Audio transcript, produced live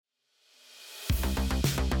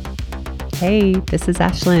Hey, this is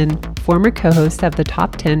ASHLYNN, former co-host of the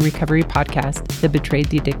Top 10 Recovery podcast, The Betrayed,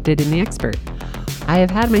 the Addicted, and the Expert. I have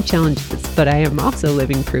had my challenges, but I am also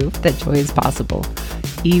living proof that joy is possible,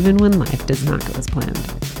 even when life does not go as planned.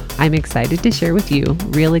 I'm excited to share with you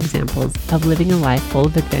real examples of living a life full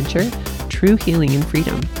of adventure, true healing, and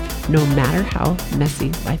freedom, no matter how messy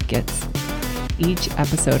life gets. Each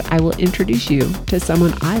episode, I will introduce you to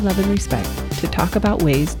someone I love and respect to talk about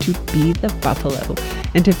ways to be the buffalo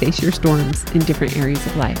and to face your storms in different areas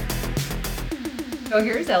of life. So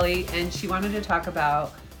here's Ellie, and she wanted to talk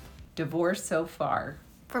about divorce so far.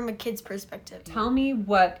 From a kid's perspective. Tell me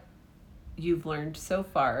what you've learned so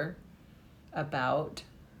far about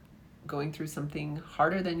going through something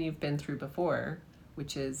harder than you've been through before,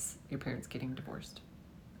 which is your parents getting divorced.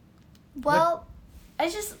 Well,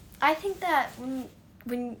 I think that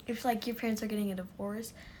if like your parents are getting a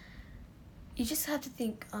divorce, you just have to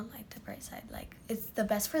think on like the bright side. Like, it's the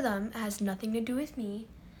best for them. It has nothing to do with me.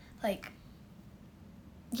 Like,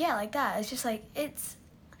 yeah, like that. It's just like it's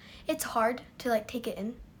hard to like take it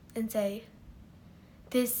in and say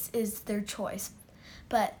this is their choice,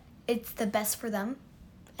 but it's the best for them,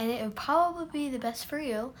 and it would probably be the best for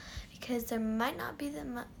you because there might not be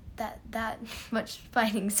that much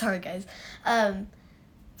fighting. Sorry, guys.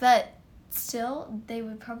 But still, they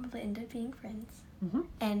would probably end up being friends. Mm-hmm.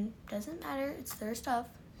 And doesn't matter. It's their stuff,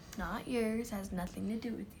 not yours. It has nothing to do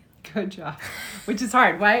with you. Good job. Which is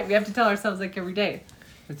hard, right? We have to tell ourselves like every day,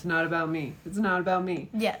 it's not about me. It's not about me.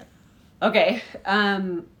 Yeah. Okay.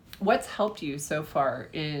 What's helped you so far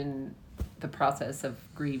in the process of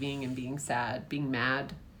grieving and being sad, being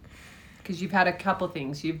mad? Because you've had a couple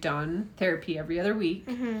things. You've done therapy every other week.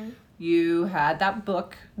 Mm-hmm. You had that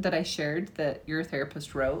book that I shared that your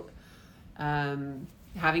therapist wrote.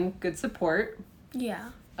 Having good support. Yeah.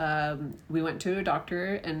 We went to a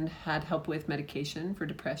doctor and had help with medication for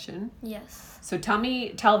depression. Yes. So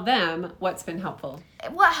tell them what's been helpful.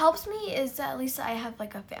 What helps me is that at least I have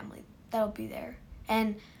like a family that'll be there.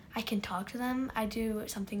 And I can talk to them. I do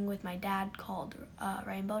something with my dad called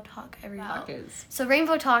Rainbow Talk every week. So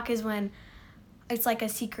Rainbow Talk is when it's like a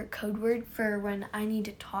secret code word for when I need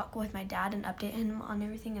to talk with my dad and update him on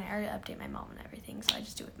everything. And I already update my mom and everything, so I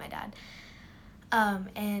just do it with my dad.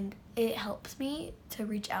 And it helps me to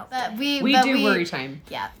reach out. But we do worry time.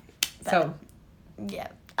 Yeah. Yeah.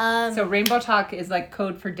 So Rainbow Talk is like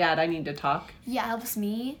code for dad, I need to talk. Yeah, it helps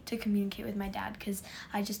me to communicate with my dad because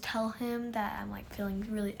I just tell him that I'm like feeling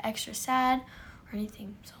really extra sad or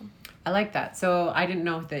anything. So I like that. So I didn't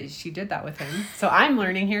know that she did that with him. So I'm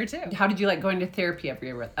learning here too. How did you like going to therapy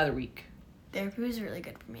every other week? Therapy was really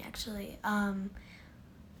good for me actually.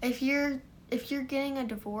 If you're getting a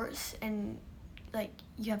divorce and like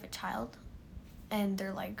you have a child and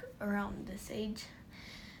they're like around this age,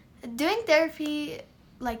 doing therapy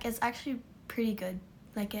like is actually pretty good.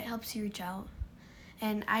 Like, it helps you reach out,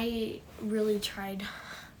 and I really tried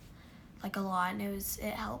like a lot, and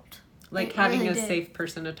it helped. Like having a safe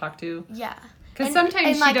person to talk to. Yeah. Because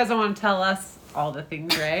sometimes she doesn't want to tell us all the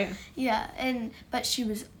things, right? Yeah, but she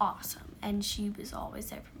was awesome, and she was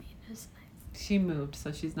always there for me. It was nice. She moved,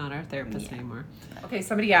 so she's not our therapist anymore. Okay,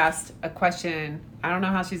 somebody asked a question. I don't know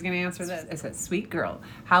how she's going to answer this. It says, sweet girl,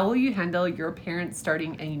 how will you handle your parents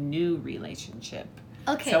starting a new relationship?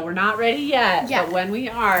 Okay. So we're not ready yet, but when we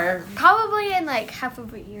are... Probably in like half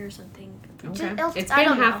of a year or something. Okay. It's been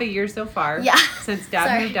half a year so far since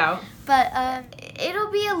Dad moved out. But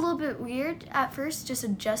it'll be a little bit weird at first, just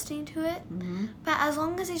adjusting to it. Mm-hmm. But as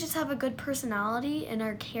long as they just have a good personality and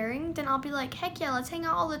are caring, then I'll be like, heck yeah, let's hang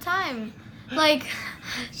out all the time. Like,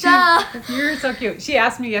 You're so cute. She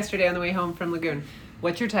asked me yesterday on the way home from Lagoon,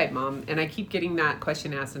 what's your type, Mom? And I keep getting that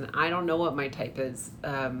question asked, and I don't know what my type is.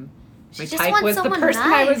 My type was the person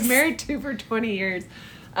I was married to for 20 years.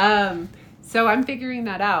 So I'm figuring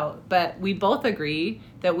that out. But we both agree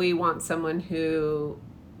that we want someone who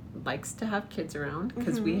likes to have kids around,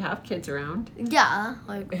 because we have kids around. Yeah.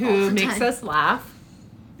 Like, who makes us laugh,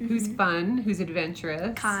 who's fun, who's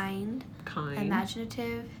adventurous. Kind.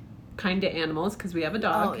 Imaginative. Kind to animals, because we have a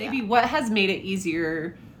dog. Maybe what has made it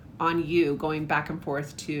easier on you going back and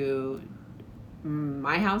forth to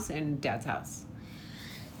my house and Dad's house?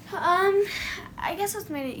 I guess what's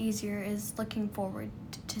made it easier is looking forward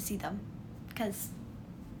to see them, because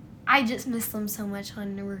I just miss them so much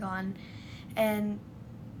when we're gone, and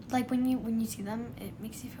like when you see them, it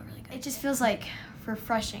makes you feel really good. It just feels like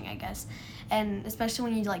refreshing, I guess, and especially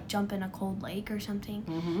when you like jump in a cold lake or something,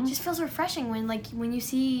 it just feels refreshing when you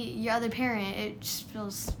see your other parent. It just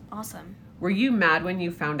feels awesome. Were you mad when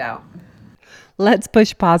you found out? Let's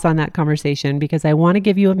push pause on that conversation because I want to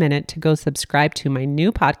give you a minute to go subscribe to my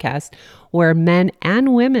new podcast where men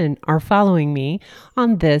and women are following me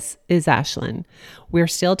on This is ASHLYNN. We're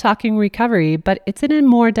still talking recovery, but it's in a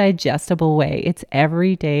more digestible way. It's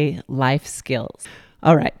everyday life skills.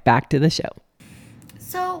 All right, back to the show.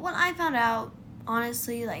 So when I found out,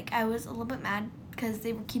 honestly, like I was a little bit mad because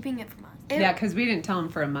they were keeping it from us. Yeah, because we didn't tell them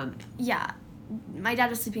for a month. Yeah. My dad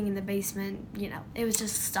was sleeping in the basement, it was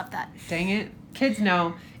just stuff that... Dang it. Kids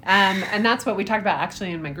know. And that's what we talked about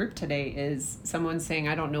actually in my group today is someone saying,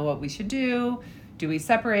 I don't know what we should do. Do we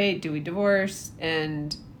separate? Do we divorce?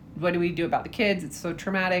 And what do we do about the kids? It's so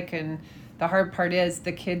traumatic. And the hard part is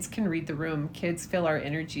the kids can read the room. Kids feel our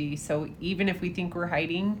energy. So even if we think we're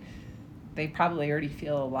hiding, they probably already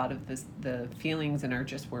feel a lot of the feelings and are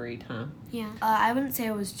just worried, huh? Yeah. I wouldn't say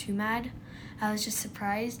I was too mad. I was just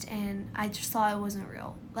surprised, and I just thought it wasn't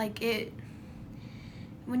real. Like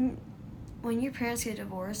when your parents get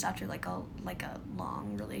divorced after like a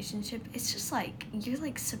long relationship, it's just like you're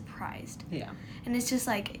like surprised. Yeah. And it's just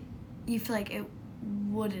like you feel like it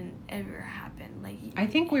wouldn't ever happen. Like I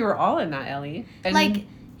think we were all in that, Ellie. And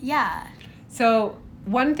yeah. So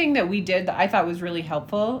one thing that we did that I thought was really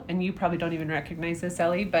helpful, and you probably don't even recognize this,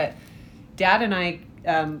 Ellie, but Dad and I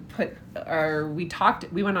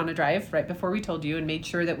we went on a drive right before we told you and made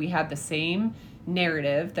sure that we had the same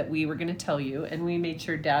narrative that we were going to tell you, and we made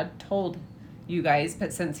sure Dad told you guys,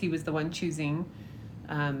 but since he was the one choosing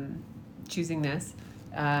this,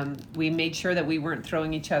 we made sure that we weren't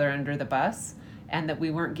throwing each other under the bus and that we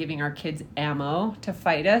weren't giving our kids ammo to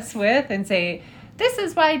fight us with and say, this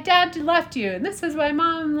is why Dad left you and this is why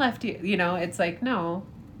Mom left you. It's like, no,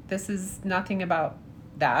 this is nothing about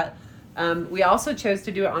that. We also chose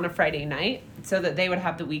to do it on a Friday night so that they would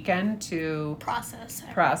have the weekend to process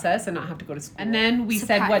and not have to go to school. And then we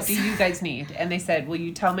said, what do you guys need? And they said, will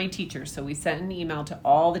you tell my teachers? So we sent an email to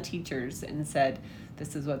all the teachers and said,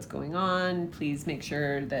 this is what's going on. Please make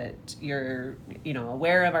sure that you're,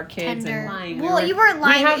 aware of our kids and lying. Well, you weren't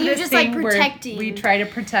lying. You were just like protecting. We try to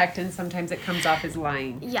protect, and sometimes it comes off as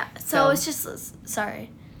lying. Yeah. So it's just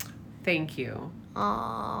sorry. Thank you.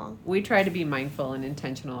 Aww. We try to be mindful and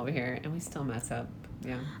intentional over here, and we still mess up.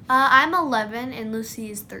 Yeah. I'm 11 and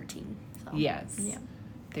Lucy is 13. So. Yes. Yeah.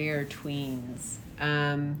 They are tweens.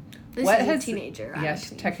 Lucy's a teenager.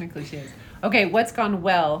 Yes, technically she is. Okay, what's gone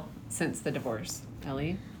well since the divorce,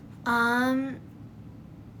 Ellie?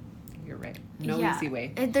 You're right. No easy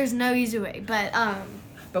way. There's no easy way, but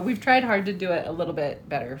But we've tried hard to do it a little bit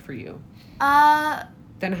better for you.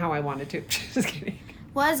 Than how I wanted to. Just kidding.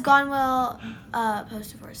 What has gone well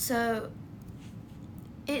post-divorce? So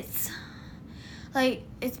it's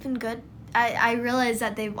been good. I realized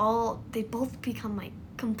that they both become like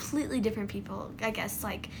completely different people, I guess,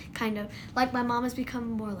 like kind of like my mom has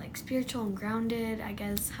become more like spiritual and grounded, I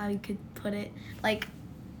guess how you could put it, like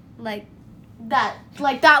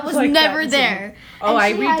that was like never there. Oh,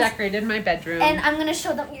 I redecorated my bedroom. And I'm gonna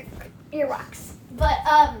show them your rocks.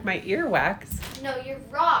 But my earwax? No, your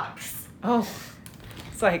rocks. Oh.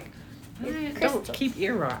 It's like, don't keep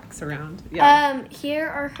ear rocks around. Yeah. Here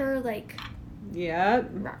are her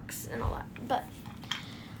rocks and all that. But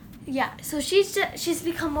yeah, so she's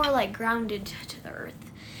become more like grounded to the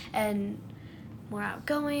earth and more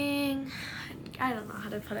outgoing. I don't know how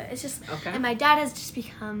to put it. It's just okay. And my dad has just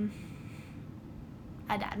become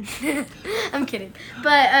a dad. I'm kidding.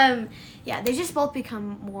 But yeah, they just both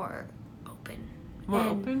become more open.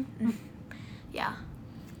 Open? Yeah.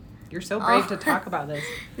 You're so brave to talk about this.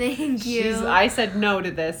 Thank you. I said no to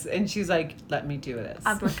this, and she's like, let me do this.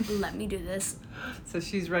 I'm like, let me do this. So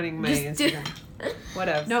she's running my Instagram.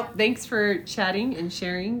 Whatever. No, thanks for chatting and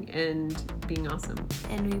sharing and being awesome.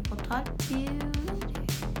 And we will talk to you later.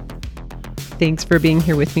 Thanks for being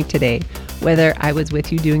here with me today, whether I was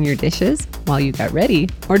with you doing your dishes while you got ready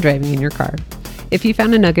or driving in your car. If you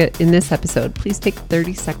found a nugget in this episode, please take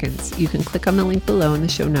 30 seconds. You can click on the link below in the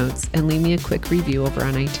show notes and leave me a quick review over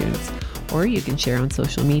on iTunes. Or you can share on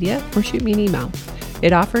social media or shoot me an email.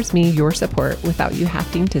 It offers me your support without you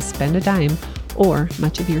having to spend a dime or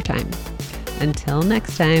much of your time. Until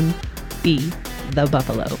next time, be the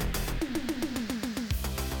buffalo.